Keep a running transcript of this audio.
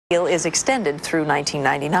is extended through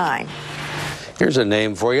 1999. Here's a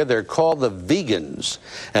name for you. They're called the Vegans.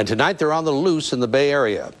 And tonight they're on the loose in the Bay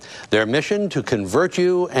Area. Their mission to convert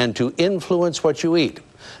you and to influence what you eat.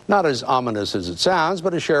 Not as ominous as it sounds,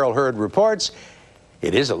 but as Cheryl Hurd reports,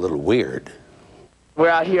 it is a little weird. We're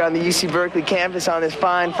out here on the UC Berkeley campus on this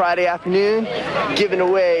fine Friday afternoon, giving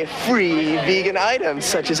away free vegan items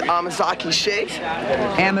such as Amazaki shakes.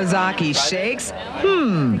 Amazaki shakes?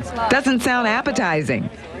 Doesn't sound appetizing.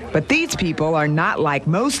 But these people are not like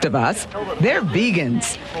most of us. They're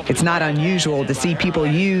vegans. It's not unusual to see people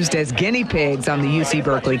used as guinea pigs on the UC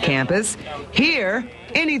Berkeley campus. Here,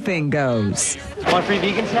 anything goes. Want free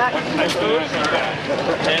vegan snack?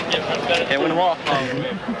 Can't win them all.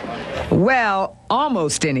 Well,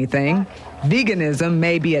 almost anything. Veganism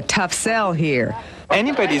may be a tough sell here.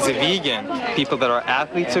 Anybody's a vegan. People that are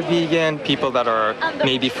athletes are vegan, people that are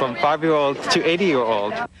maybe from 5-year-old to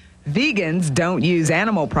 80-year-old. Vegans don't use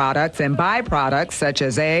animal products and byproducts such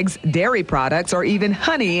as eggs, dairy products, or even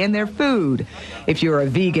honey in their food. If you're a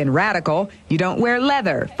vegan radical, you don't wear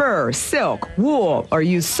leather, fur, silk, wool, or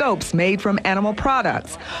use soaps made from animal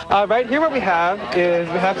products. Right here what we have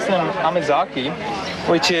some Amazaki,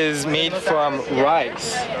 which is made from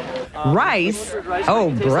rice. Rice?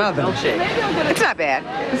 Oh, brother. It's not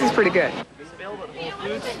bad. This is pretty good.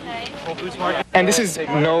 And this is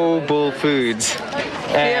no bull foods.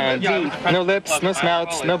 And no lips, no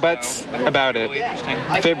snouts, no butts about it.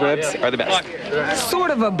 Fib ribs are the best.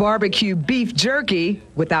 Sort of a barbecue beef jerky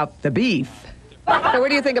without the beef. So what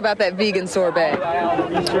do you think about that vegan sorbet?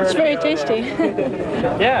 It's very tasty.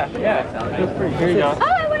 Yeah. Here you go. Oh,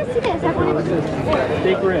 I want to see this. I want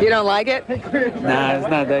to see. You don't like it? Nah, it's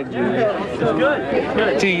not that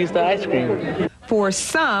good. Too used to ice cream. For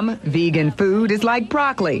some, vegan food is like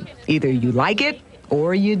broccoli. Either you like it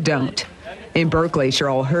or you don't. In Berkeley,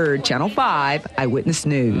 Cheryl Hurd, Channel 5, Eyewitness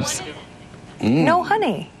News. No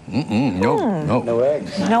honey. No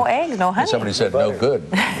eggs. No eggs, no honey. Somebody said no good.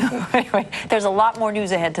 Anyway, there's a lot more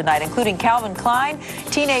news ahead tonight, including Calvin Klein,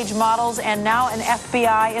 teenage models, and now an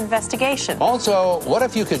FBI investigation. Also, what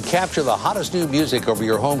if you could capture the hottest new music over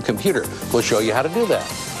your home computer? We'll show you how to do that.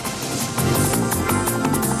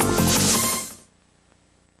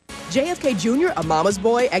 JFK Jr., a mama's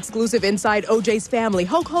boy, exclusive inside OJ's family.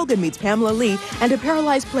 Hulk Hogan meets Pamela Lee, and a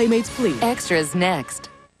paralyzed playmate's plea. Extras next.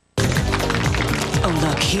 Oh,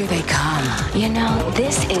 look, here they come. You know,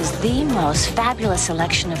 this is the most fabulous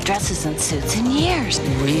selection of dresses and suits in years.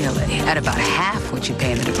 Really? At about half what you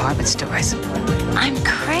pay in the department stores. I'm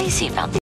crazy about